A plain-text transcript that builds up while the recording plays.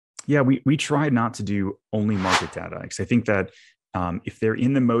Yeah, we try not to do only market data because I think that if they're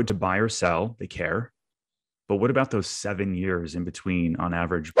in the mode to buy or sell, they care. But what about those 7 years in between? On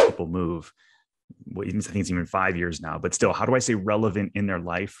average, people move. Well, I think it's even 5 years now, but still, how do I say relevant in their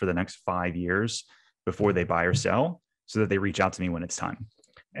life for the next 5 years before they buy or sell so that they reach out to me when it's time?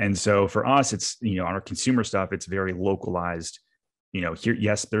 And so for us, it's, on our consumer stuff, it's very localized. Here,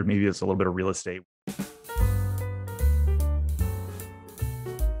 yes, there maybe it's a little bit of real estate.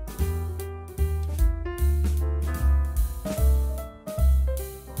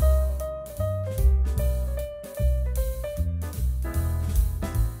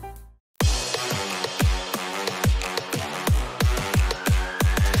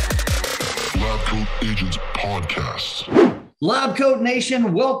 LabCoatAgents podcast. LabCoat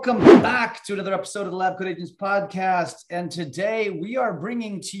Nation, welcome back to another episode of the LabCoatAgents podcast. And today we are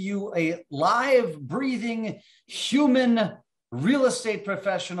bringing to you a live, breathing, human real estate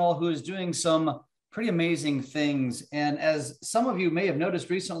professional who is doing some pretty amazing things. And as some of you may have noticed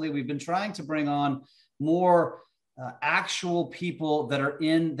recently, we've been trying to bring on more actual people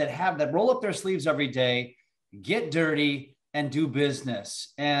that roll up their sleeves every day, get dirty, and do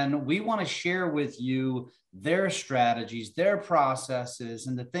business. And we want to share with you their strategies, their processes,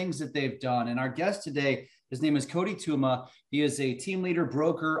 and the things that they've done. And our guest today, his name is Cody Tuma. He is a team leader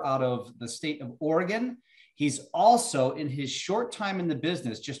broker out of the state of Oregon. He's also, in his short time in the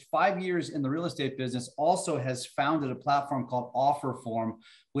business, just 5 years in the real estate business, also has founded a platform called OfferForm,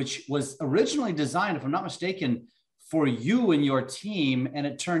 which was originally designed, if I'm not mistaken, for you and your team. And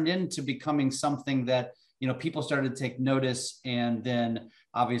it turned into becoming something that people started to take notice, and then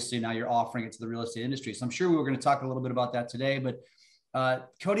obviously now you're offering it to the real estate industry. So I'm sure we were going to talk a little bit about that today, but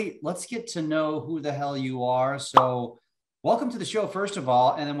Cody, let's get to know who the hell you are. So welcome to the show, first of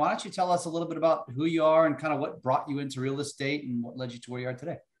all, and then why don't you tell us a little bit about who you are and kind of what brought you into real estate and what led you to where you are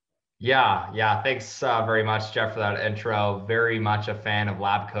today? Yeah. Thanks very much, Jeff, for that intro. Very much a fan of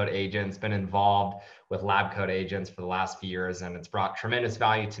LabCoatAgents, been involved with LabCoatAgents for the last few years, and it's brought tremendous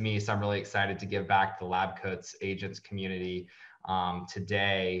value to me. So I'm really excited to give back to the LabCoatAgents community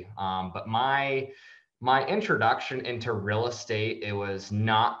today. But my introduction into real estate, it was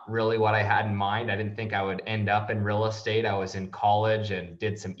not really what I had in mind. I didn't think I would end up in real estate. I was in college and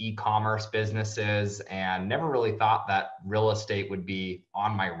did some e-commerce businesses and never really thought that real estate would be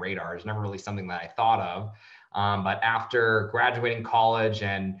on my radar. It's never really something that I thought of. But after graduating college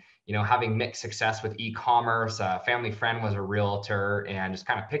and having mixed success with e-commerce, a family friend was a realtor and just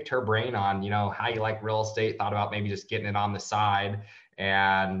kind of picked her brain on, how you like real estate, thought about maybe just getting it on the side.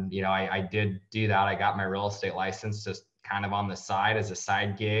 And, I did do that. I got my real estate license just kind of on the side as a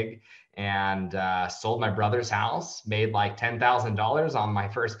side gig, and sold my brother's house, made like $10,000 on my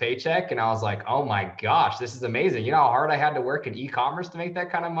first paycheck. And I was like, oh my gosh, this is amazing. You know how hard I had to work in e-commerce to make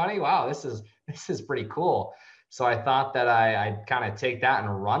that kind of money? Wow, this is pretty cool. So I thought that I'd kind of take that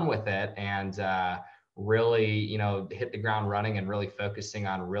and run with it, and really, hit the ground running and really focusing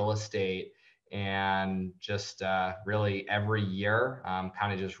on real estate. And just really every year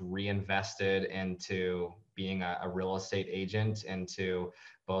kind of just reinvested into being a real estate agent, into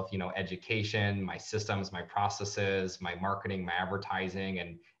both, education, my systems, my processes, my marketing, my advertising.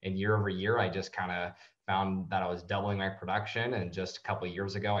 And year over year, I just kind of found that I was doubling my production. And just a couple of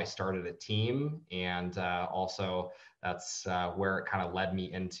years ago, I started a team. And also that's where it kind of led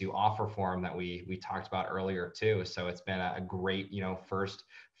me into OfferForm that we talked about earlier too. So it's been a great, first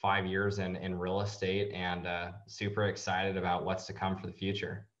 5 years in real estate, and super excited about what's to come for the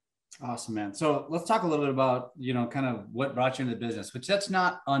future. Awesome, man. So let's talk a little bit about, kind of what brought you into the business, which that's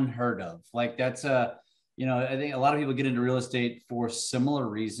not unheard of. Like that's I think a lot of people get into real estate for similar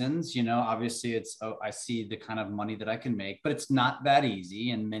reasons. Obviously it's, I see the kind of money that I can make, but it's not that easy.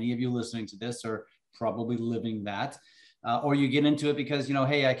 And many of you listening to this are probably living that. Or you get into it because,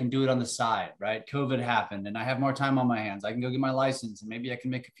 hey, I can do it on the side, right? COVID happened and I have more time on my hands. I can go get my license and maybe I can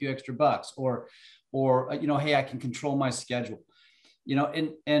make a few extra bucks, or hey, I can control my schedule,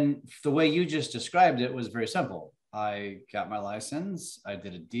 and the way you just described it was very simple. I got my license, I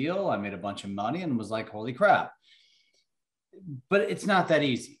did a deal, I made a bunch of money and was like, holy crap. But it's not that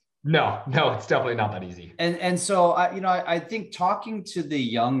easy. No, it's definitely not that easy. And so I think talking to the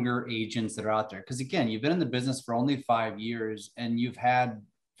younger agents that are out there, because again, you've been in the business for only 5 years and you've had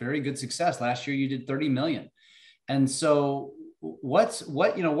very good success. Last year you did 30 million. And so what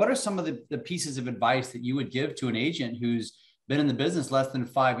are some of the pieces of advice that you would give to an agent who's been in the business less than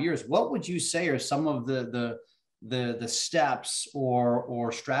 5 years? What would you say are some of the steps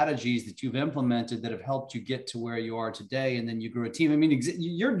or strategies that you've implemented that have helped you get to where you are today, and then you grew a team? I mean,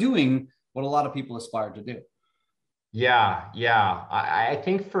 you're doing what a lot of people aspire to do. Yeah. I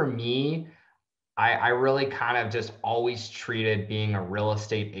think for me, I really kind of just always treated being a real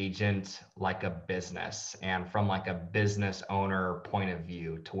estate agent like a business, and from like a business owner point of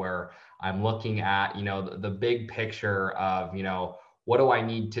view, to where I'm looking at, the big picture of, what do I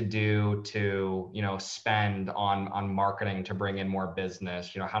need to do to, spend on marketing to bring in more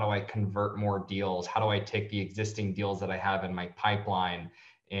business? How do I convert more deals? How do I take the existing deals that I have in my pipeline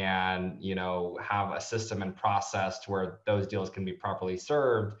and, have a system and process to where those deals can be properly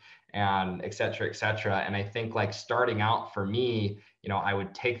served, and et cetera, et cetera. And I think like starting out for me, I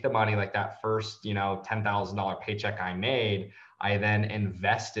would take the money, like that first, $10,000 paycheck I made, I then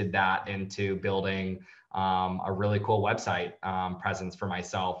invested that into building a really cool website presence for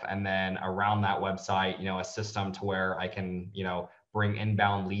myself. And then around that website, a system to where I can, bring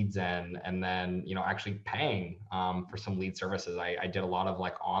inbound leads in, and then, actually paying for some lead services. I did a lot of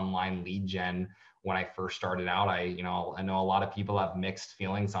like online lead gen when I first started out. I know a lot of people have mixed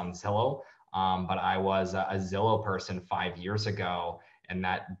feelings on Zillow, but I was a Zillow person 5 years ago, and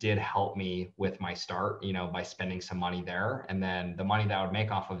that did help me with my start, by spending some money there. And then the money that I would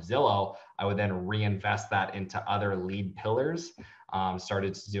make off of Zillow, I would then reinvest that into other lead pillars.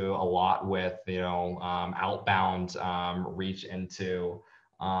 Started to do a lot with, outbound reach into,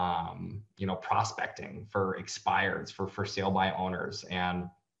 prospecting for expireds, for sale by owners, and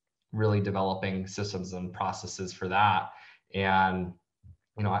really developing systems and processes for that. And,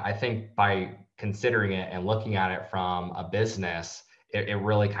 I think by considering it and looking at it from a business, it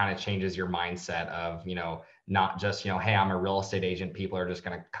really kind of changes your mindset of, not just, hey, I'm a real estate agent, people are just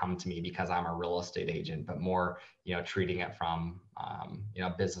going to come to me because I'm a real estate agent, but more, treating it from,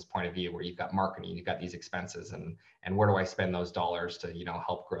 business point of view, where you've got marketing, you've got these expenses, and where do I spend those dollars to,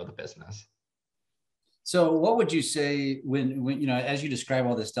 help grow the business? So what would you say when as you describe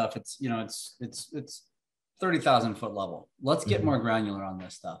all this stuff, it's 30,000 foot level. Let's get more granular on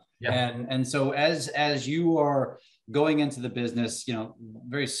this stuff. Yeah. And so as you are going into the business,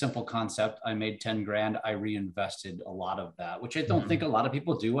 very simple concept. I made 10 grand. I reinvested a lot of that, which I don't think a lot of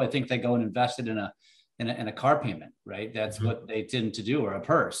people do. I think they go and invest it in a car payment, right? That's what they tend to do, or a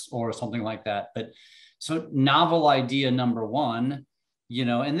purse or something like that. But so novel idea number one,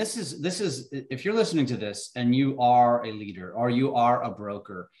 and this is, if you're listening to this and you are a leader or you are a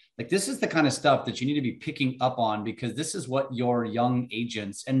broker, like this is the kind of stuff that you need to be picking up on, because this is what your young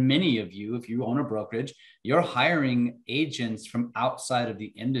agents, and many of you, if you own a brokerage, you're hiring agents from outside of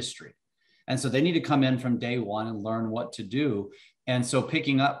the industry. And so they need to come in from day one and learn what to do. And so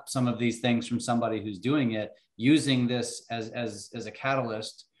picking up some of these things from somebody who's doing it, using this as a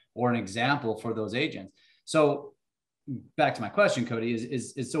catalyst or an example for those agents. So back to my question, Cody,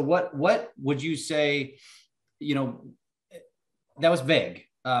 is so what would you say, that was vague.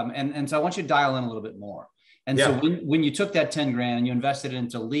 And so I want you to dial in a little bit more. And so when you took that 10 grand and you invested it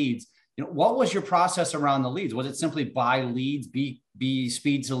into leads, what was your process around the leads? Was it simply buy leads, be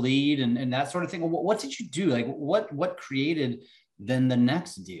speed to lead and that sort of thing? What did you do? Like what created then the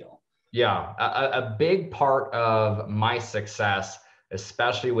next deal? Yeah, a big part of my success,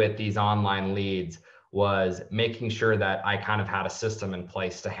 especially with these online leads, was making sure that I kind of had a system in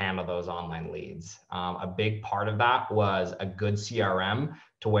place to handle those online leads. A big part of that was a good CRM,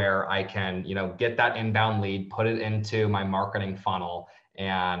 to where I can, get that inbound lead, put it into my marketing funnel,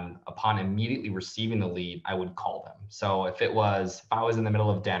 and upon immediately receiving the lead, I would call them. So if I was in the middle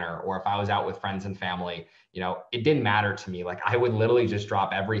of dinner, or if I was out with friends and family, it didn't matter to me. Like I would literally just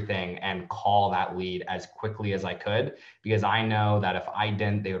drop everything and call that lead as quickly as I could, because I know that if I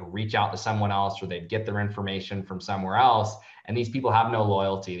didn't, they would reach out to someone else, or they'd get their information from somewhere else. And these people have no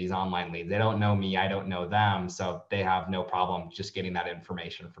loyalty, these online leads. They don't know me, I don't know them. So they have no problem just getting that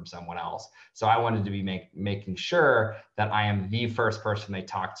information from someone else. So I wanted to be making sure that I am the first person they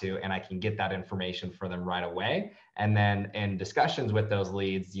talk to, and I can get that information for them right away. And then in discussions with those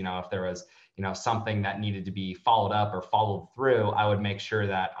leads, if there was something that needed to be followed up or followed through, I would make sure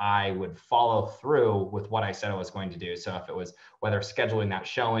that I would follow through with what I said I was going to do. So if it was whether scheduling that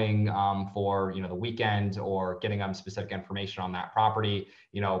showing for, the weekend, or getting them specific information on that property,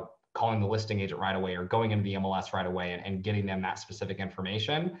 calling the listing agent right away, or going into the MLS right away and getting them that specific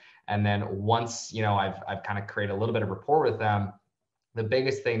information. And then once, I've kind of created a little bit of rapport with them, the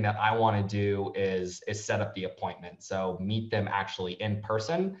biggest thing that I want to do is set up the appointment. So meet them actually in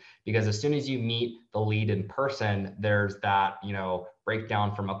person, because as soon as you meet the lead in person, there's that,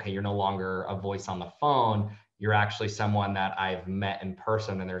 breakdown from, okay, you're no longer a voice on the phone. You're actually someone that I've met in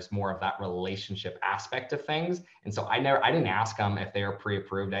person, and there's more of that relationship aspect of things. And so I didn't ask them if they were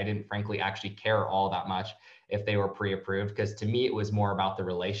pre-approved. I didn't frankly actually care all that much if they were pre-approved, because to me, it was more about the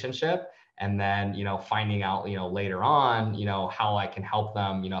relationship. And then, finding out, later on, how I can help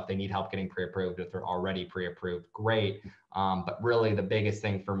them, if they need help getting pre-approved, if they're already pre-approved, great. But really the biggest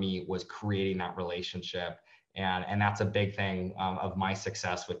thing for me was creating that relationship. And that's a big thing of my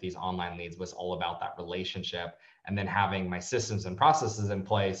success with these online leads, was all about that relationship. And then having my systems and processes in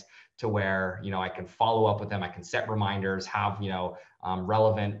place to where, I can follow up with them. I can set reminders, have,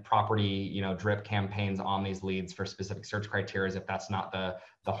 relevant property, drip campaigns on these leads for specific search criteria if that's not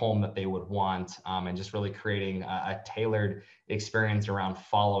the home that they would want, and just really creating a tailored experience around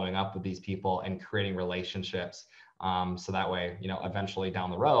following up with these people and creating relationships. So that way, eventually down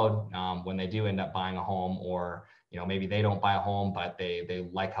the road, when they do end up buying a home, or, maybe they don't buy a home, but they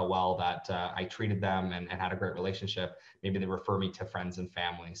like how well that I treated them and had a great relationship, maybe they refer me to friends and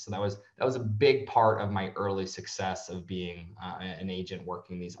family. So that was a big part of my early success of being an agent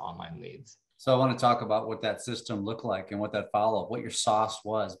working these online leads. So I want to talk about what that system looked like and what that follow-up, what your sauce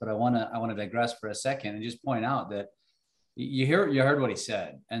was. But I want to digress for a second and just point out that you heard what he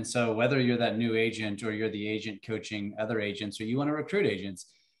said. And so whether you're that new agent, or you're the agent coaching other agents, or you want to recruit agents,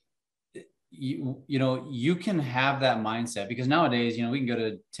 you can have that mindset, because nowadays, we can go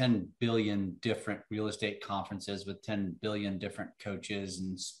to 10 billion different real estate conferences with 10 billion different coaches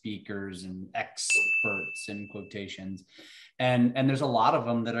and speakers and experts in quotations. And there's a lot of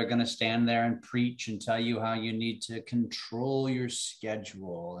them that are going to stand there and preach and tell you how you need to control your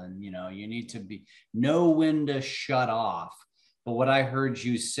schedule, and, you need to know when to shut off. But what I heard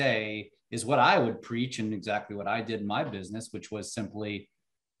you say is what I would preach, and exactly what I did in my business, which was simply,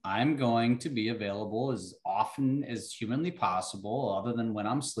 I'm going to be available as often as humanly possible, other than when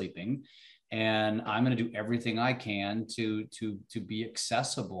I'm sleeping. And I'm going to do everything I can to be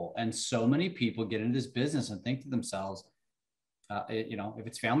accessible. And so many people get into this business and think to themselves, if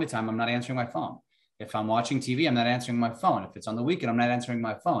it's family time, I'm not answering my phone. If I'm watching TV, I'm not answering my phone. If it's on the weekend, I'm not answering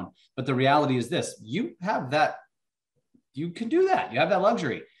my phone. But the reality is this: you have that, you can do that. You have that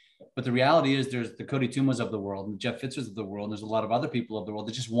luxury. But the reality is there's the Cody Tumas of the world and Jeff Fitzers of the world. And there's a lot of other people of the world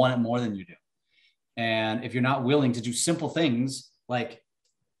that just want it more than you do. And if you're not willing to do simple things like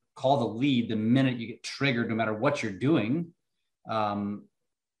call the lead the minute you get triggered, no matter what you're doing,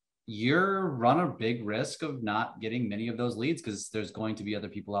 you're run a big risk of not getting many of those leads, because there's going to be other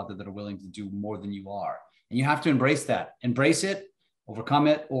people out there that are willing to do more than you are. And you have to embrace that, embrace it, overcome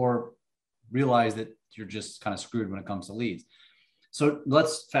it, or realize that you're just kind of screwed when it comes to leads. So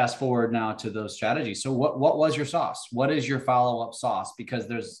let's fast forward now to those strategies. So what was your sauce? What is your follow-up sauce? Because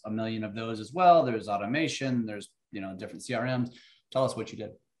there's a million of those as well. There's automation, there's, different CRMs. Tell us what you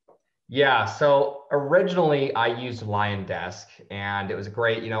did. Yeah, so originally I used LionDesk, and it was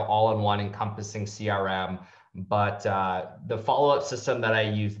great, all-in-one encompassing CRM. But the follow-up system that I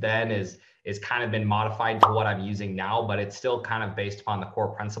used then is kind of been modified to what I'm using now, but it's still kind of based upon the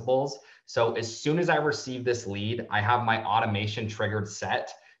core principles. So as soon as I receive this lead, I have my automation triggered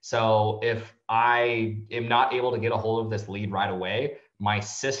set. So if I am not able to get a hold of this lead right away, my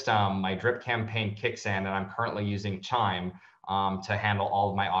system, my drip campaign kicks in, and I'm currently using Chime to handle all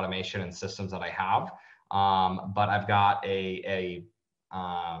of my automation and systems that I have. But I've got a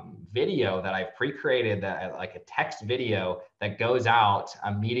video that I've pre-created, that like a text video that goes out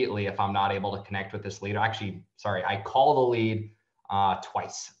immediately if I'm not able to connect with this lead. Actually, sorry, I call the lead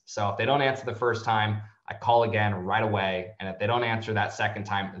twice. So if they don't answer the first time, I call again right away. And if they don't answer that second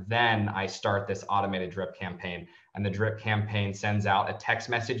time, then I start this automated drip campaign. And the drip campaign sends out a text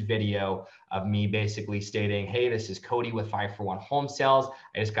message video of me basically stating, hey, this is Cody with 541 Home Sales.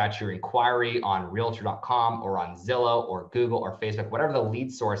 I just got your inquiry on realtor.com or on Zillow or Google or Facebook, whatever the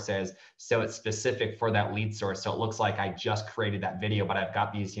lead source is. So it's specific for that lead source. So it looks like I just created that video, but I've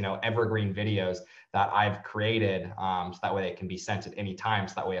got these, evergreen videos that I've created, so that way they can be sent at any time.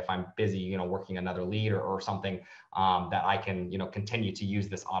 So that way, if I'm busy, working another lead or something, that I can, continue to use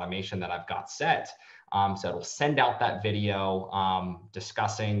this automation that I've got set. So it'll send out that video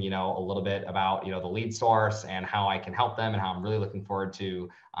discussing, a little bit about, the lead source and how I can help them and how I'm really looking forward to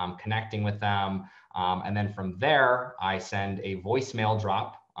connecting with them. And then from there, I send a voicemail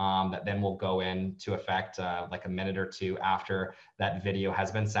drop that then will go into effect like a minute or two after that video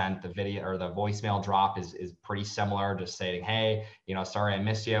has been sent. The video or the voicemail drop is pretty similar, just saying, hey, sorry I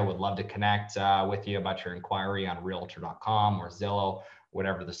missed you. Would love to connect with you about your inquiry on realtor.com or Zillow,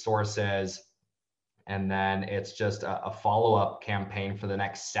 whatever the source is. And then it's just a follow-up campaign for the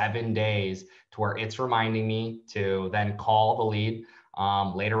next 7 days to where it's reminding me to then call the lead.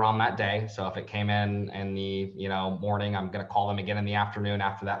 later on that day. So if it came in the, morning, I'm going to call them again in the afternoon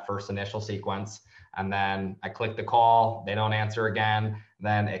after that first initial sequence. And then I click the call, they don't answer again,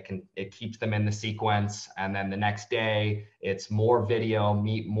 then it keeps them in the sequence. And then the next day it's more video,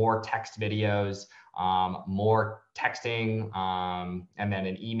 more text videos, more texting, and then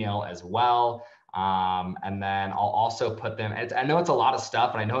an email as well. And then I'll also put them, I know it's a lot of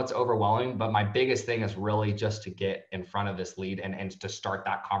stuff and I know it's overwhelming, but my biggest thing is really just to get in front of this lead and to start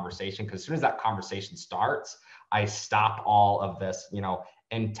that conversation. Because as soon as that conversation starts, I stop all of this,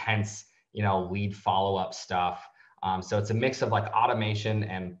 intense, lead follow-up stuff. So it's a mix of like automation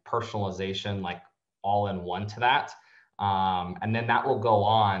and personalization, like all in one to that. And then that will go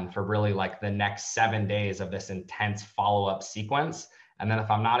on for really like the next 7 days of this intense follow-up sequence. And then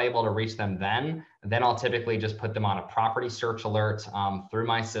if I'm not able to reach them then I'll typically just put them on a property search alert through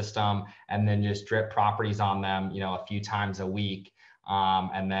my system, and then just drip properties on them, a few times a week.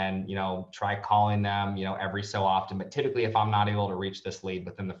 And then, try calling them, every so often. But typically, if I'm not able to reach this lead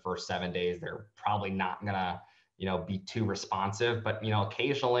within the first 7 days, they're probably not gonna, be too responsive. But,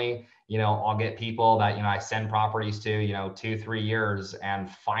 occasionally, I'll get people that, I send properties to, 2-3 years. And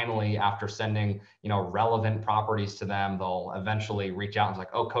finally, after sending, relevant properties to them, they'll eventually reach out and be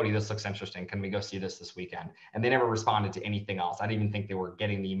like, oh, Cody, this looks interesting. Can we go see this weekend? And they never responded to anything else. I didn't even think they were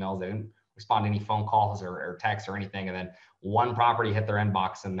getting the emails. They didn't respond to any phone calls or texts or anything. And then one property hit their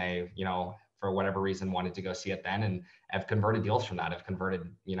inbox and they, for whatever reason, wanted to go see it then, and have converted deals from that. I've converted,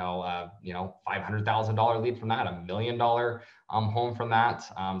 $500,000 lead from that, $1 million home from that.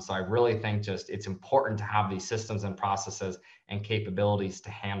 So I really think it's important to have these systems and processes and capabilities to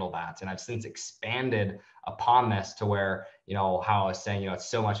handle that. And I've since expanded upon this to where, how I was saying, it's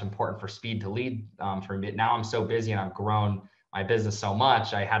so much important for speed to lead for me. Now I'm so busy and I've grown my business so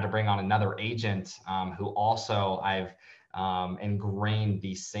much, I had to bring on another agent who also I've ingrained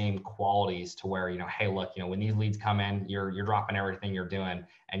these same qualities to where, hey, look, when these leads come in, you're dropping everything you're doing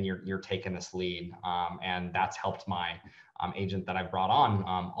and you're taking this lead. And that's helped my agent that I brought on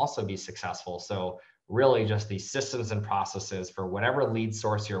also be successful. So really just these systems and processes for whatever lead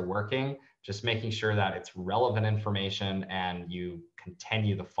source you're working, just making sure that it's relevant information and you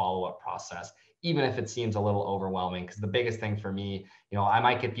continue the follow-up process, even if it seems a little overwhelming. Because the biggest thing for me, I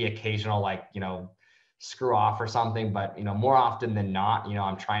might get the occasional, like, screw off or something, but, more often than not,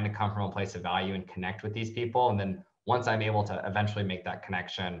 I'm trying to come from a place of value and connect with these people. And then once I'm able to eventually make that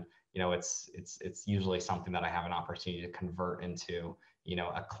connection, it's usually something that I have an opportunity to convert into,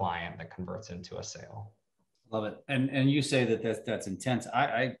 a client that converts into a sale. Love it. And you say that's intense.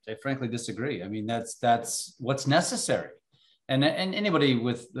 I frankly disagree. I mean, that's what's necessary. And anybody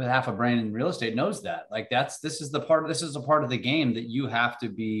with half a brain in real estate knows that. Like this is a part of the game that you have to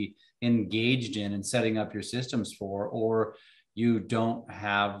be engaged in and setting up your systems for, or you don't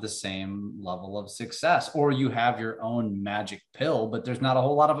have the same level of success, or you have your own magic pill, but there's not a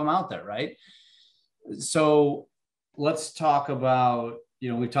whole lot of them out there, right? So let's talk about,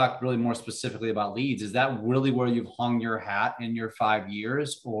 we've talked really more specifically about leads. Is that really where you've hung your hat in your 5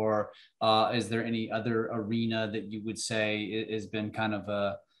 years? Or is there any other arena that you would say has been kind of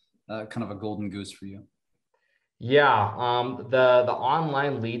a golden goose for you? Yeah, the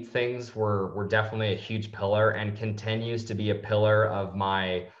online lead things were definitely a huge pillar and continues to be a pillar of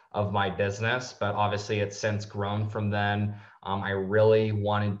my business, but obviously it's since grown from then. I really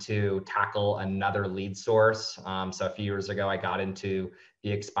wanted to tackle another lead source. So a few years ago, I got into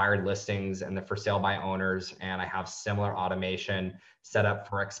the expired listings and the for sale by owners, and I have similar automation set up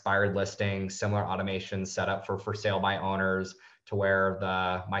for expired listings, similar automation set up for sale by owners, to where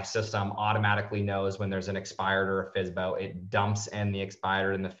my system automatically knows when there's an expired or a FSBO. It dumps in the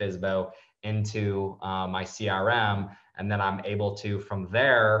expired and the FSBO into my CRM, and then I'm able to, from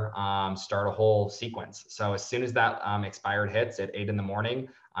there, start a whole sequence. So as soon as that expired hits at 8 a.m,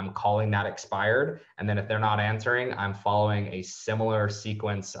 I'm calling that expired. And then if they're not answering, I'm following a similar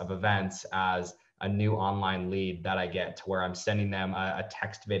sequence of events as a new online lead that I get, to where I'm sending them a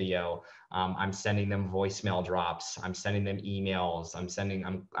text video. I'm sending them voicemail drops. I'm sending them emails.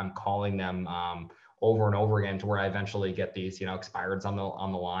 I'm calling them over and over again, to where I eventually get these, expireds on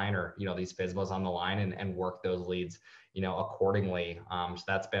the line, or, these FSBOs on the line, and work those leads, accordingly. So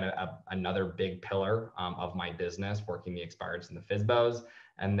that's been another big pillar of my business, working the expireds and the FSBOs.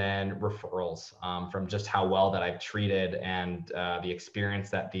 And then referrals from just how well that I've treated, and the experience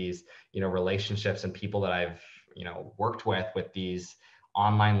that these, relationships and people that I've, worked with these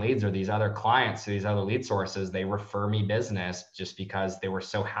online leads or these other clients to these other lead sources, they refer me business just because they were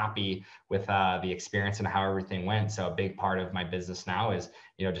so happy with the experience and how everything went. So a big part of my business now is,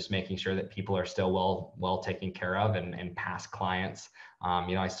 just making sure that people are still well taken care of, and past clients,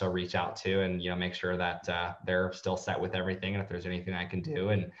 I still reach out to and, make sure that they're still set with everything. And if there's anything I can do,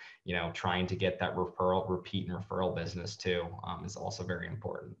 and, trying to get that repeat and referral business too, is also very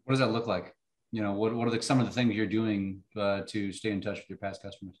important. What does that look like? What are some of the things you're doing to stay in touch with your past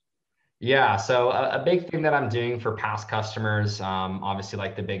customers? Yeah, so a big thing that I'm doing for past customers, obviously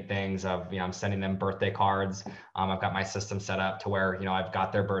like the big things of, I'm sending them birthday cards. I've got my system set up to where, I've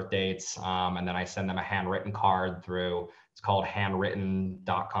got their birth dates, and then I send them a handwritten card through, it's called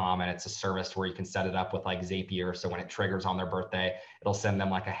handwritten.com. And it's a service where you can set it up with like Zapier. So when it triggers on their birthday, it'll send them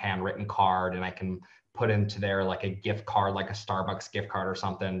like a handwritten card, and I can put into there like a gift card, like a Starbucks gift card or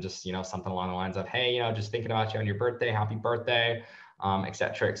something, just, something along the lines of, hey, just thinking about you on your birthday, happy birthday, et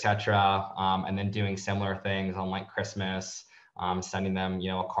cetera, et cetera. And then doing similar things on like Christmas, sending them,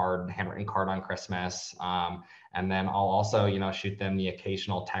 a handwritten card on Christmas. And then I'll also, shoot them the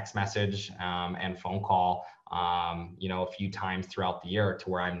occasional text message and phone call, a few times throughout the year, to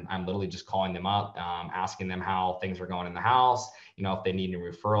where I'm literally just calling them up, asking them how things are going in the house, if they need any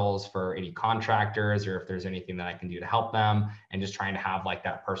referrals for any contractors, or if there's anything that I can do to help them, and just trying to have like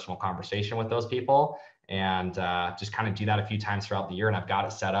that personal conversation with those people. And just kind of do that a few times throughout the year. And I've got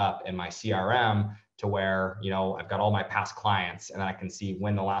it set up in my CRM to where, I've got all my past clients, and I can see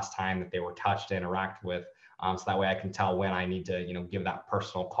when the last time that they were touched and interacted with. So that way I can tell when I need to, give that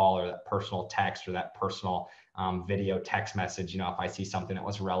personal call, or that personal text, or that personal video text message, if I see something that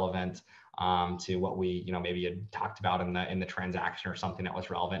was relevant to what we, maybe had talked about in the transaction, or something that was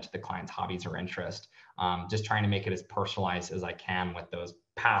relevant to the client's hobbies or interest. Just trying to make it as personalized as I can with those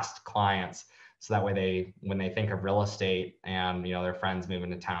past clients. So that way when they think of real estate and, their friends moving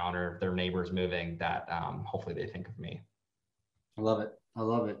to town, or their neighbors moving, that hopefully they think of me. I love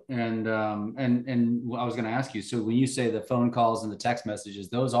it. And I was going to ask you, so when you say the phone calls and the text messages,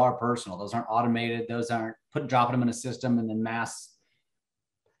 those are personal, those aren't automated, those aren't dropping them in a system and then mass.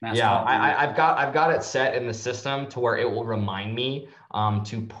 Yeah, I've got it set in the system to where it will remind me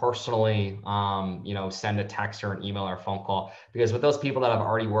to personally, send a text or an email or a phone call, because with those people that I've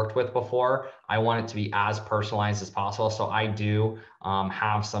already worked with before, I want it to be as personalized as possible. So I do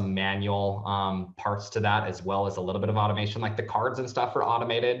have some manual parts to that, as well as a little bit of automation, like the cards and stuff are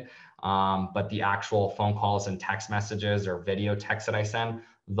automated. But the actual phone calls and text messages or video texts that I send,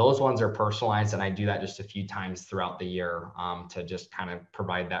 those ones are personalized. And I do that just a few times throughout the year to just kind of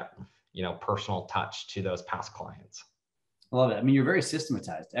provide that, personal touch to those past clients. I love it. I mean, you're very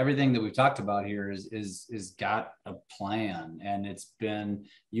systematized. Everything that we've talked about here is got a plan, and it's been,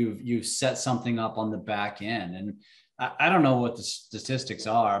 you've set something up on the back end. And I don't know what the statistics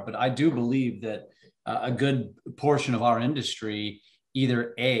are, but I do believe that a good portion of our industry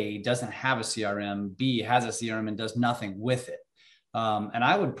either A, doesn't have a CRM, B, has a CRM and does nothing with it. And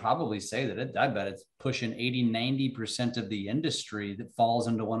I would probably say that I bet it's pushing 80-90% of the industry that falls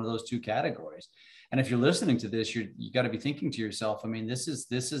into one of those two categories. And if you're listening to this, you got to be thinking to yourself, I mean, this is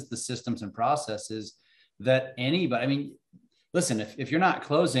the systems and processes that anybody, I mean, listen, if you're not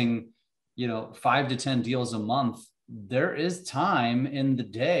closing, 5 to 10 deals a month, there is time in the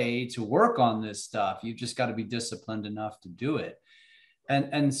day to work on this stuff. You've just got to be disciplined enough to do it.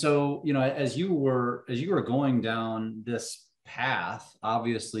 And so, as you were going down this path,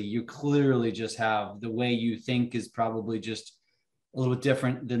 obviously you clearly just have the way you think is probably just a little bit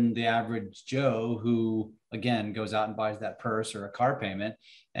different than the average Joe who, again, goes out and buys that purse or a car payment,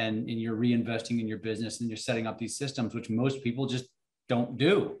 and you're reinvesting in your business and you're setting up these systems, which most people just don't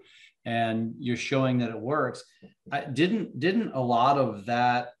do. And you're showing that it works. Didn't a lot of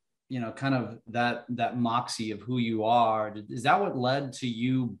that, kind of that moxie of who you are, is that what led to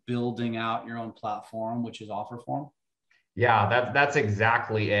you building out your own platform, which is OfferForm? Yeah, that's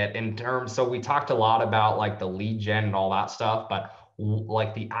exactly it. So we talked a lot about like the lead gen and all that stuff, but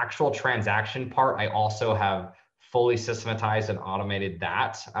like the actual transaction part, I also have fully systematized and automated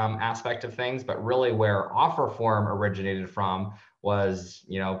that aspect of things. But really where OfferForm originated from was,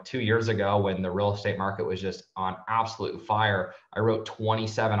 2 years ago when the real estate market was just on absolute fire. I wrote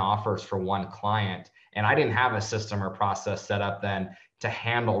 27 offers for one client, and I didn't have a system or process set up then to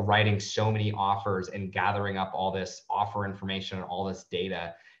handle writing so many offers and gathering up all this offer information and all this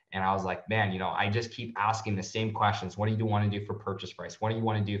data. And I was like, man, I just keep asking the same questions. What do you want to do for purchase price? What do you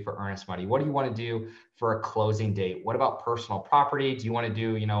want to do for earnest money? What do you want to do for a closing date? What about personal property? Do you want to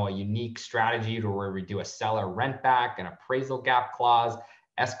do, a unique strategy to where we do a seller rent back, an appraisal gap clause,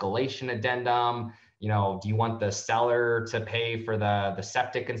 escalation addendum, do you want the seller to pay for the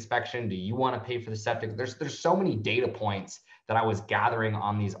septic inspection? Do you want to pay for the septic? There's so many data points that I was gathering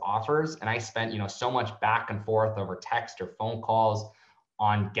on these offers. And I spent, so much back and forth over text or phone calls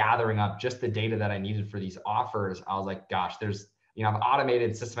on gathering up just the data that I needed for these offers. I was like, gosh, I've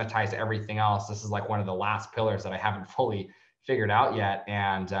automated, systematized everything else. This is like one of the last pillars that I haven't fully figured out yet.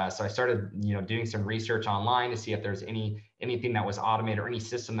 And so I started, doing some research online to see if there's anything that was automated or any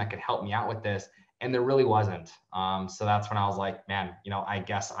system that could help me out with this. And there really wasn't. So that's when I was like, man, I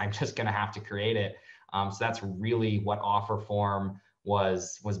guess I'm just going to have to create it. So that's really what OfferForm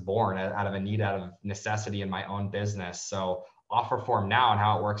was born out of a need, out of necessity in my own business. So OfferForm now, and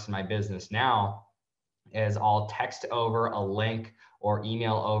how it works in my business now, is I'll text over a link or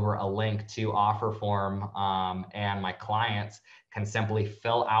email over a link to OfferForm, and my clients can simply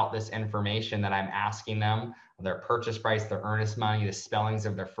fill out this information that I'm asking them: their purchase price, their earnest money, the spellings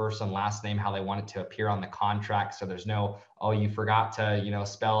of their first and last name, how they want it to appear on the contract. So there's no, oh, you forgot to,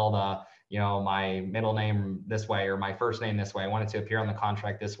 spell my middle name this way or my first name this way. I want it to appear on the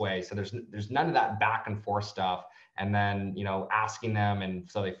contract this way. So there's none of that back and forth stuff. And then, asking them, and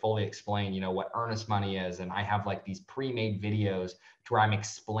so they fully explain, what earnest money is. And I have like these pre-made videos to where I'm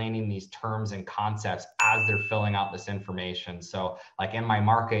explaining these terms and concepts as they're filling out this information. So like in my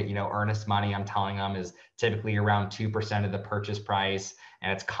market, earnest money, I'm telling them, is typically around 2% of the purchase price.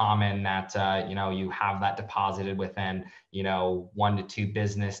 And it's common that, you have that deposited within, 1 to 2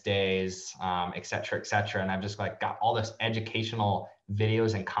 business days, et cetera, et cetera. And I've just like got all this educational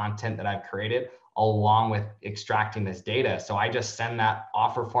videos and content that I've created along with extracting this data. So I just send that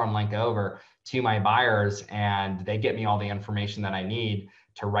OfferForm link over to my buyers, and they get me all the information that I need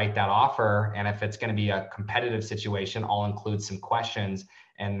to write that offer. And if it's going to be a competitive situation, I'll include some questions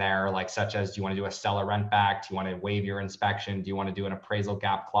in there, like such as, do you want to do a seller rent back? Do you want to waive your inspection? Do you want to do an appraisal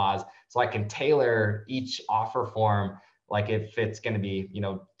gap clause? So I can tailor each offer form, like if it's going to be,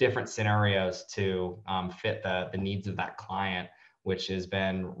 different scenarios to fit the needs of that client, which has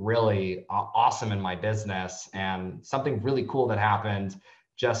been really awesome in my business. And something really cool that happened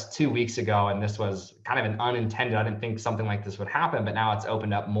just 2 weeks ago, and this was kind of an unintended, I didn't think something like this would happen, but now it's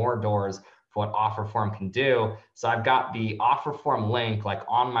opened up more doors for what OfferForm can do. So I've got the OfferForm link like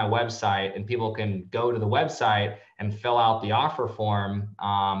on my website, and people can go to the website and fill out the offer form.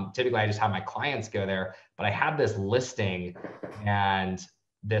 Typically I just have my clients go there, but I had this listing, and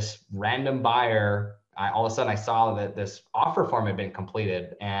this random buyer, all of a sudden I saw that this offer form had been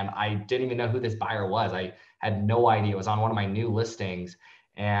completed, and I didn't even know who this buyer was. I had no idea. It was on one of my new listings.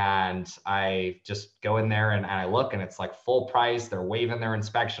 And I just go in there and I look, and it's like full price. They're waiving their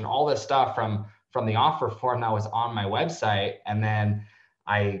inspection, all this stuff from the offer form that was on my website. And then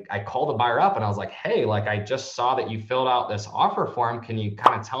I called the buyer up, and I was like, hey, like I just saw that you filled out this offer form. Can you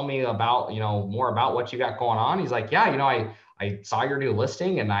kind of tell me about, more about what you got going on? He's like, yeah, I saw your new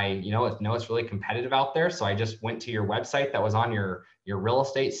listing, and I, know it's really competitive out there. So I just went to your website that was on your real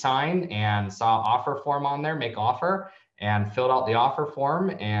estate sign and saw offer form on there, make offer, and filled out the offer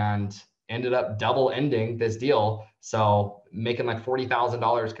form and ended up double ending this deal. So making like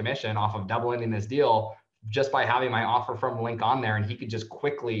 $40,000 commission off of double ending this deal just by having my offer form link on there. And he could just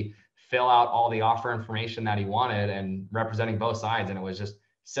quickly fill out all the offer information that he wanted and representing both sides. And it was just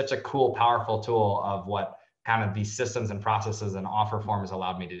such a cool, powerful tool of what kind of these systems and processes and offer forms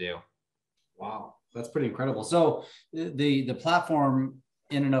allowed me to do. Wow, that's pretty incredible. So the platform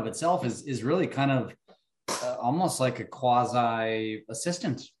in and of itself is really kind of almost like a quasi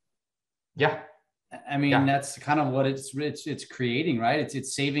assistant. Yeah. I mean, that's kind of what it's creating, right?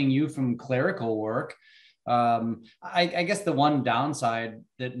 It's saving you from clerical work. I guess the one downside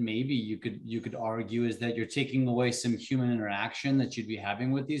that maybe you could argue is that you're taking away some human interaction that you'd be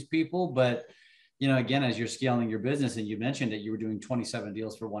having with these people. But, again, as you're scaling your business, and you mentioned that you were doing 27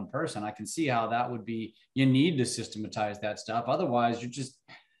 deals for one person, I can see how that would be, you need to systematize that stuff. Otherwise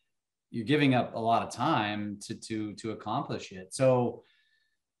you're giving up a lot of time to accomplish it. So,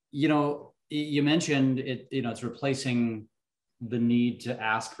 you mentioned it, it's replacing the need to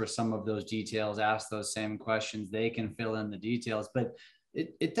ask for some of those details, ask those same questions. They can fill in the details, but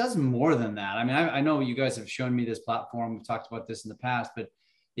it does more than that. I mean, I know you guys have shown me this platform. We've talked about this in the past, but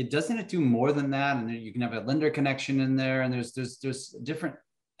doesn't it do more than that? And you can have a lender connection in there, and there's different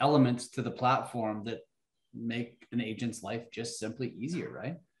elements to the platform that make an agent's life just simply easier,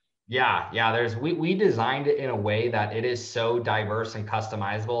 right? Yeah. We designed it in a way that it is so diverse and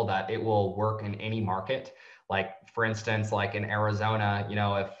customizable that it will work in any market. Like for instance, like in Arizona,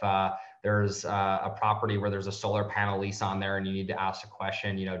 if there's a property where there's a solar panel lease on there and you need to ask a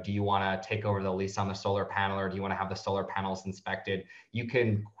question, do you want to take over the lease on the solar panel, or do you want to have the solar panels inspected? You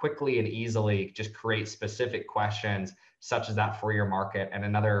can quickly and easily just create specific questions such as that for your market. And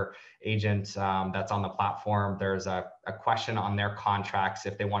another agent that's on the platform, there's a question on their contracts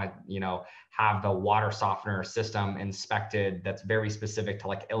if they want to, have the water softener system inspected that's very specific to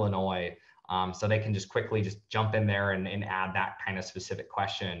like Illinois. So they can just quickly just jump in there and add that kind of specific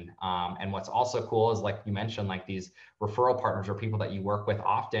question. And what's also cool is, like you mentioned, like these referral partners or people that you work with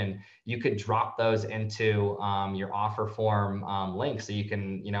often, you could drop those into your offer form link. So you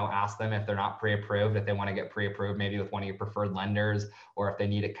can, ask them if they're not pre-approved, if they want to get pre-approved, maybe with one of your preferred lenders, or if they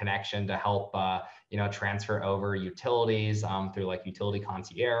need a connection to help, transfer over utilities through like utility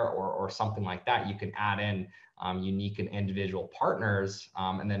concierge or something like that. You can add in unique and individual partners.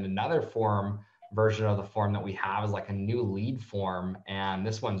 And then another version of the form that we have is like a new lead form. And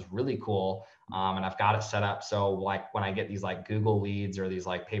this one's really cool. And I've got it set up so like when I get these like Google leads or these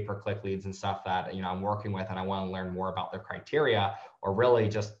like pay-per-click leads and stuff that, I'm working with and I want to learn more about their criteria, or really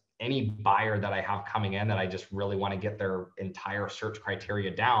just any buyer that I have coming in that I just really want to get their entire search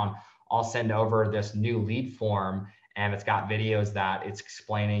criteria down, I'll send over this new lead form. And it's got videos that it's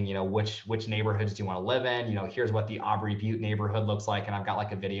explaining, which neighborhoods do you want to live in? Here's what the Aubrey Butte neighborhood looks like. And I've got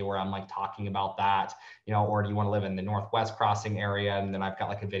like a video where I'm like talking about that, or do you want to live in the Northwest Crossing area? And then I've got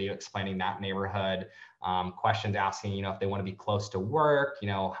like a video explaining that neighborhood, questions asking, if they want to be close to work,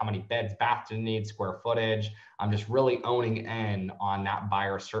 how many beds, baths do you need, square footage. I'm just really owning in on that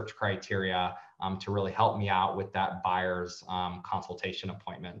buyer search criteria to really help me out with that buyer's consultation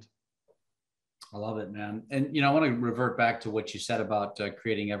appointment. I love it, man. And, I want to revert back to what you said about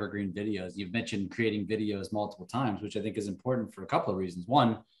creating evergreen videos. You've mentioned creating videos multiple times, which I think is important for a couple of reasons.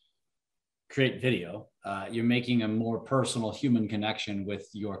 One, create video. You're making a more personal human connection with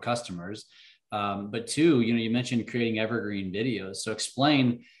your customers. But two, you mentioned creating evergreen videos. So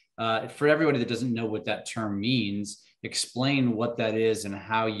explain for everybody that doesn't know what that term means, explain what that is and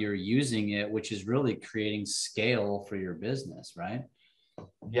how you're using it, which is really creating scale for your business, right?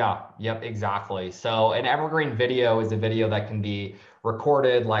 Yeah, yep, exactly. So an evergreen video is a video that can be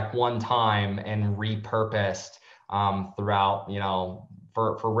recorded like one time and repurposed throughout,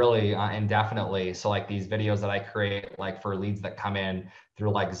 for really indefinitely. So like these videos that I create, like for leads that come in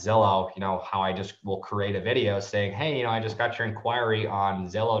through like Zillow, how I just will create a video saying, hey, I just got your inquiry on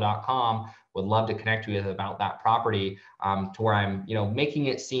Zillow.com. Would love to connect with you about that property, to where I'm, making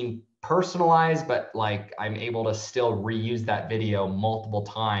it seem personalized, but like I'm able to still reuse that video multiple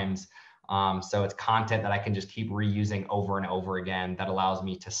times. So it's content that I can just keep reusing over and over again that allows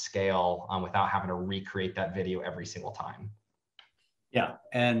me to scale without having to recreate that video every single time. Yeah.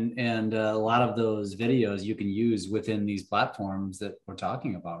 And a lot of those videos you can use within these platforms that we're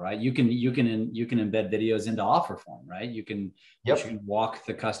talking about, right? You can embed videos into OfferForm, right? You can walk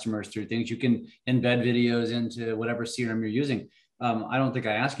the customers through things. You can embed videos into whatever CRM you're using. I don't think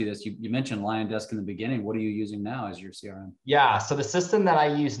I asked you this. You mentioned LionDesk in the beginning. What are you using now as your CRM? Yeah, so the system that I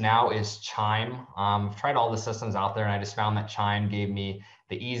use now is Chime. I've tried all the systems out there and I just found that Chime gave me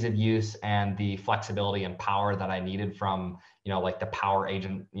the ease of use and the flexibility and power that I needed from, like the power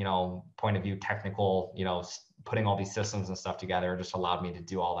agent, point of view, technical, putting all these systems and stuff together just allowed me to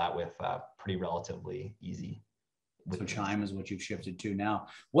do all that with pretty relatively easy. So Chime is what you've shifted to now.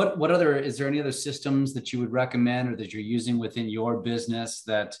 Is there any other systems that you would recommend or that you're using within your business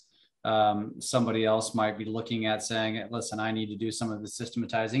that somebody else might be looking at saying, listen, I need to do some of the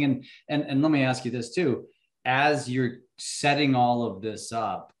systematizing? And let me ask you this too, as you're setting all of this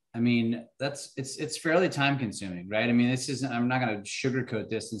up, I mean, it's fairly time consuming, right? I mean, I'm not going to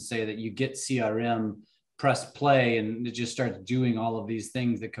sugarcoat this and say that you get CRM, press play, and it just starts doing all of these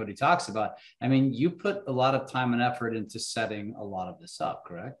things that Cody talks about. I mean, you put a lot of time and effort into setting a lot of this up,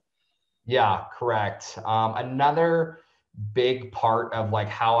 correct? Yeah, correct. Another big part of like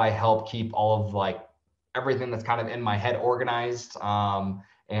how I help keep all of like everything that's kind of in my head organized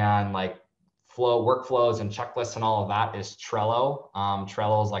and like workflows and checklists and all of that is Trello.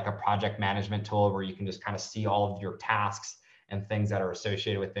 Trello is like a project management tool where you can just kind of see all of your tasks and things that are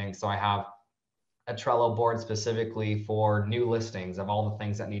associated with things. So I have a Trello board specifically for new listings of all the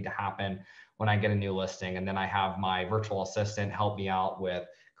things that need to happen when I get a new listing. And then I have my virtual assistant help me out with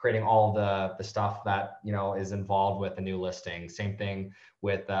creating all the stuff that, is involved with a new listing. Same thing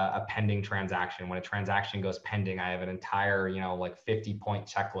with a pending transaction. When a transaction goes pending, I have an entire, like 50-point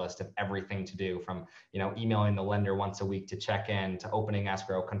checklist of everything to do, from, emailing the lender once a week to check in, to opening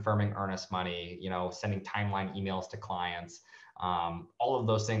escrow, confirming earnest money, sending timeline emails to clients. All of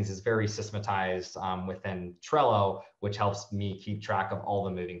those things is very systematized within Trello, which helps me keep track of all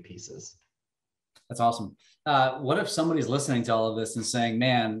the moving pieces. That's awesome. What if somebody's listening to all of this and saying,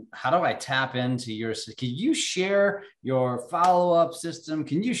 man, how do I tap into can you share your follow-up system?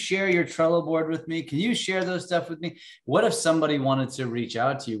 Can you share your Trello board with me? Can you share those stuff with me? What if somebody wanted to reach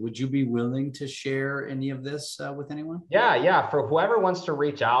out to you? Would you be willing to share any of this with anyone? Yeah. For whoever wants to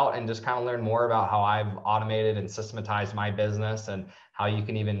reach out and just kind of learn more about how I've automated and systematized my business, and how you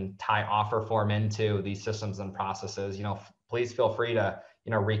can even tie OfferForm into these systems and processes, please feel free to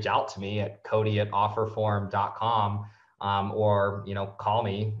reach out to me at Cody@OfferForm.com, or, call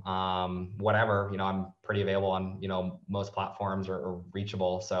me, whatever, I'm pretty available on, most platforms are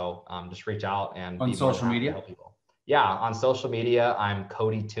reachable. So just reach out and on social media. help people. Yeah. On social media, I'm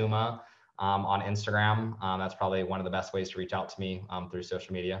Cody Tuma on Instagram. That's probably one of the best ways to reach out to me through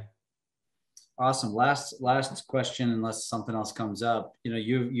social media. Awesome. Last question, unless something else comes up.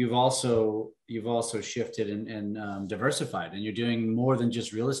 You've also shifted and diversified, and you're doing more than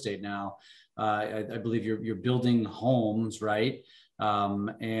just real estate now. I believe you're building homes, right?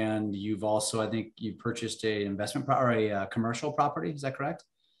 And you've also, I think you purchased a investment or a commercial property. Is that correct?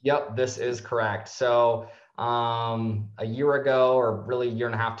 Yep, this is correct. So a year ago, or really a year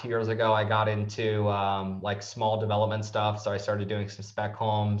and a half, 2 years ago, I got into like small development stuff. So I started doing some spec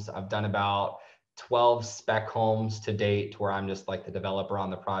homes. I've done about 12 spec homes to date, where I'm just like the developer on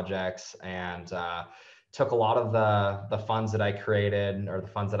the projects, and took a lot of the funds that I created, or the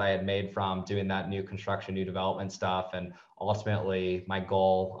funds that I had made from doing that new construction, new development stuff. And ultimately my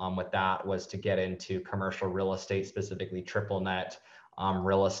goal with that was to get into commercial real estate, specifically triple net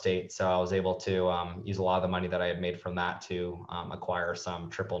real estate. So I was able to use a lot of the money that I had made from that to acquire some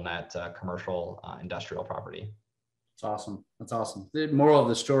triple net commercial industrial property. That's awesome. That's awesome. The moral of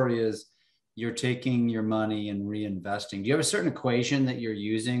the story is you're taking your money and reinvesting. Do you have a certain equation that you're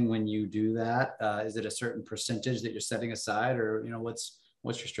using when you do that? Is it a certain percentage that you're setting aside, or, what's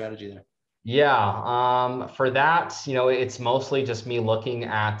your strategy there? Yeah, for that, it's mostly just me looking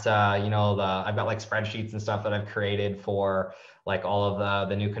at, I've got like spreadsheets and stuff that I've created for like all of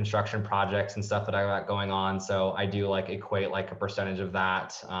the new construction projects and stuff that I got going on. So I do like equate like a percentage of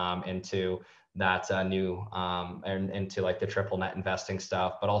that into that new and into like the triple net investing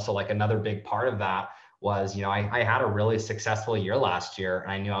stuff. But also, like, another big part of that was, I had a really successful year last year,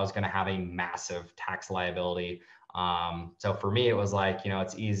 and I knew I was going to have a massive tax liability. So for me, it was like,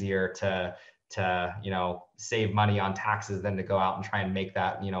 it's easier to save money on taxes than to go out and try and make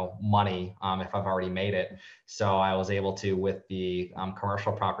that, money if I've already made it. So I was able to, with the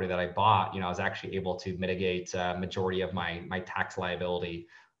commercial property that I bought, I was actually able to mitigate majority of my tax liability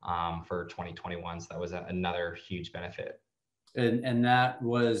for 2021. So that was another huge benefit. And that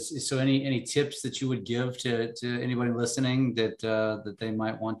was, so any tips that you would give to anybody listening that they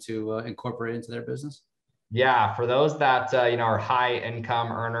might want to incorporate into their business? Yeah, for those that are high income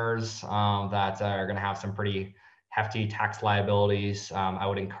earners that are going to have some pretty hefty tax liabilities, I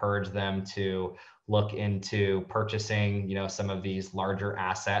would encourage them to look into purchasing, some of these larger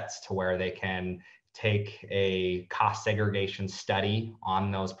assets, to where they can take a cost segregation study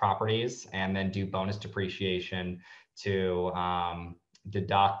on those properties, and then do bonus depreciation to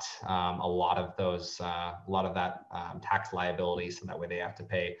deduct a lot of that tax liability, so that way they have to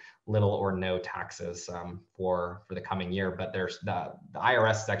pay little or no taxes for the coming year. But there's the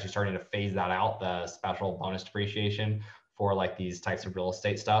IRS is actually starting to phase that out, the special bonus depreciation for like these types of real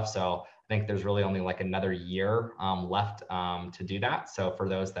estate stuff. So I think there's really only like another year left to do that. So for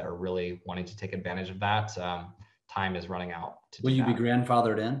those that are really wanting to take advantage of that, time is running out. Will you be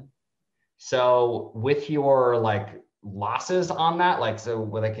grandfathered in? So with your like losses on that, like, so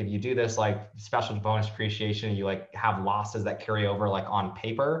like if you do this like special bonus depreciation, you like have losses that carry over like on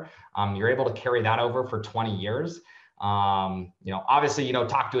paper, you're able to carry that over for 20 years. Obviously,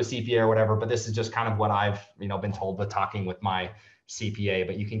 talk to a CPA or whatever, but this is just kind of what I've, been told with talking with my CPA,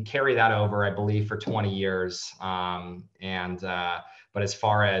 but you can carry that over, I believe, for 20 years. But as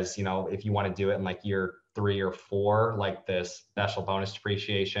far as, if you want to do it in like year 3 or 4, like this special bonus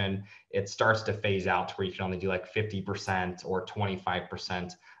depreciation, it starts to phase out to where you can only do like 50% or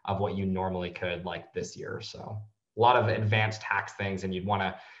 25% of what you normally could like this year. So a lot of advanced tax things, and you'd want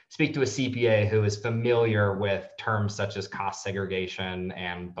to speak to a CPA who is familiar with terms such as cost segregation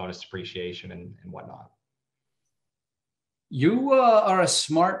and bonus depreciation and whatnot. You are a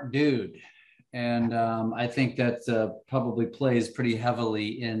smart dude. And I think that probably plays pretty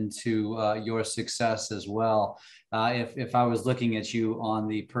heavily into your success as well. If I was looking at you on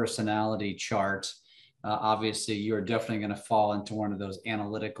the personality chart, obviously you're definitely going to fall into one of those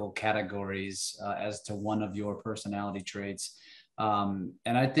analytical categories as to one of your personality traits. And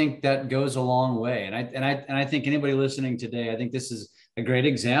I think that goes a long way. And I think anybody listening today, I think this is a great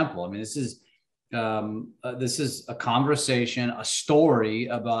example. I mean, this is a conversation, a story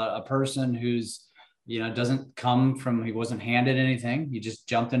about a person who's, doesn't come from, he wasn't handed anything. You just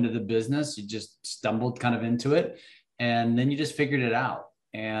jumped into the business. You just stumbled kind of into it. And then you just figured it out.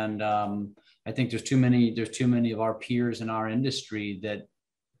 And I think there's too many of our peers in our industry that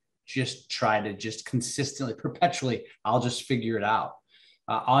just try to just consistently, perpetually, I'll just figure it out.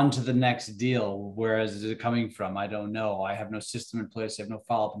 On to the next deal. Whereas is it coming from? I don't know. I have no system in place. I have no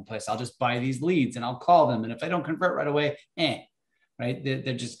follow-up in place. I'll just buy these leads and I'll call them. And if they don't convert right away, right?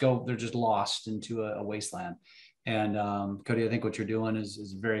 They're just lost into a wasteland. And Cody, I think what you're doing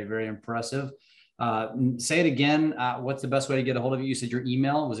is very, very impressive. Say it again. What's the best way to get a hold of you? You said your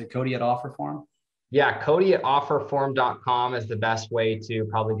email, was it Cody at OfferForm? Yeah, Cody at OfferForm.com is the best way to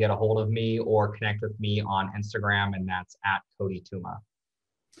probably get a hold of me or connect with me on Instagram. And that's at Cody Tuma.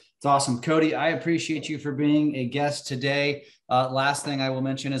 It's awesome. Cody, I appreciate you for being a guest today. Last thing I will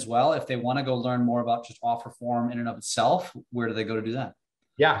mention as well, if they want to go learn more about just OfferForm in and of itself, where do they go to do that?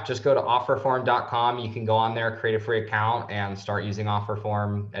 Yeah, just go to OfferForm.com. You can go on there, create a free account, and start using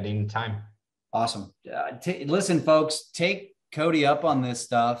OfferForm at any time. Awesome. Listen, folks, take Cody up on this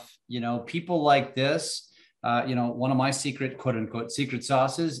stuff. People like this, one of my secret, quote unquote, secret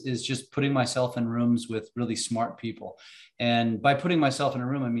sauces is just putting myself in rooms with really smart people. And by putting myself in a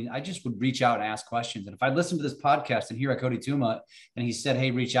room, I mean, I just would reach out and ask questions. And if I listened to this podcast and hear a Cody Tuma and he said,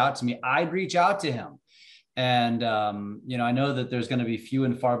 hey, reach out to me, I'd reach out to him. And, I know that there's going to be few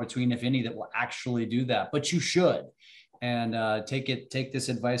and far between, if any, that will actually do that, but you should. And take this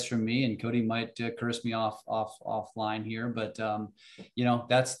advice from me, and Cody might curse me offline here, but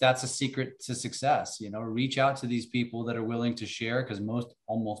that's a secret to success. Reach out to these people that are willing to share, because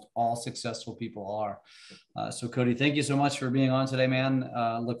almost all successful people are. So Cody, thank you so much for being on today, man.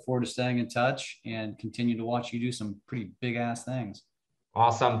 Look forward to staying in touch and continue to watch you do some pretty big ass things.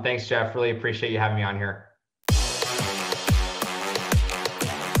 Awesome. Thanks, Jeff. Really appreciate you having me on here.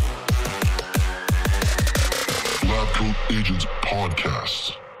 LabCoatAgents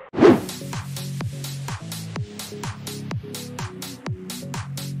Podcast.